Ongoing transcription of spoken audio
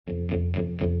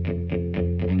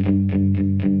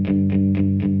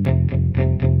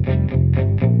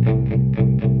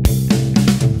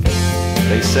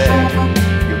said,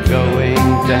 you're going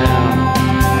down,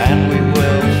 and we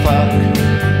will fuck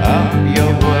up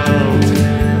your world.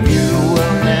 You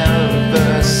will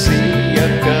never see a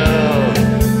girl,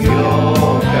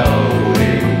 you're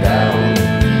going down.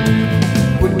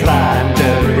 We climbed a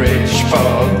bridge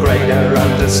for greater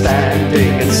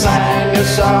understanding and sang a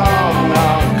song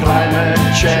on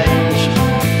climate change.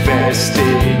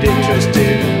 Vested interest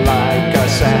didn't like our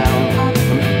sound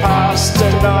and passed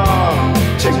along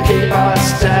to keep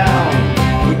us down.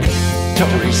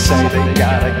 Tories say they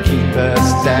gotta keep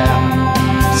us down,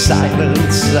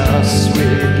 silence us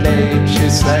with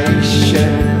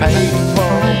legislation paid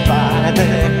for by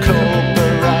their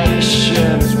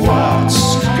corporations. What's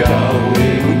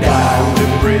going down the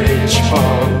bridge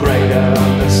for greater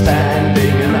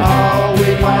understanding, and all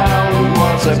we found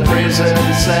was a prison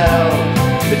cell.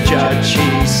 The judge,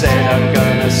 he said, I'm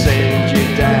gonna send you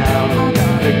down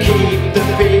to keep the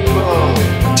people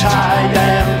tied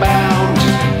and bound.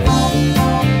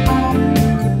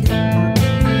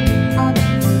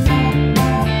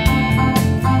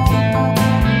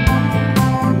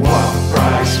 What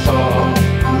price for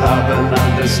love and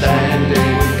understanding?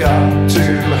 We've got to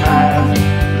have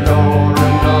law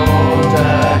and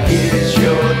order. Here's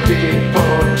your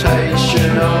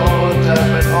deportation order,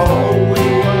 but all we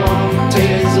want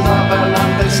is love and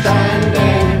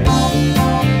understanding.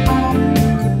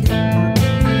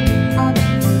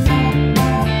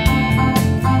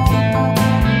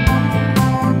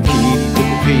 Keep the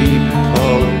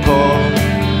people poor,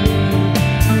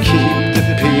 keep the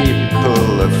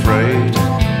people afraid,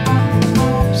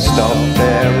 stop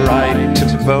their right to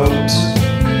vote,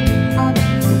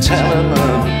 tell them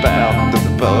about the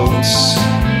boats.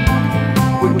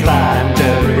 We climbed a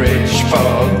bridge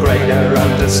for greater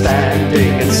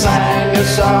understanding and sang a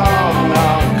song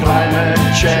on climate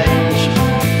change.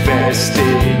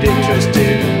 Vested interest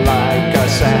didn't like our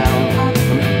sound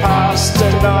and passed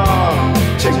along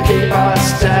to keep us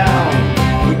down.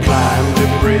 We climbed a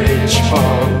bridge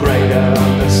for greater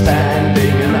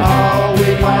understanding, and all we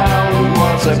found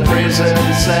was a prison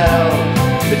cell.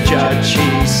 The judge, he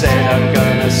said, I'm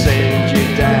gonna send you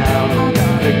down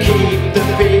to keep the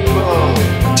people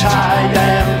tied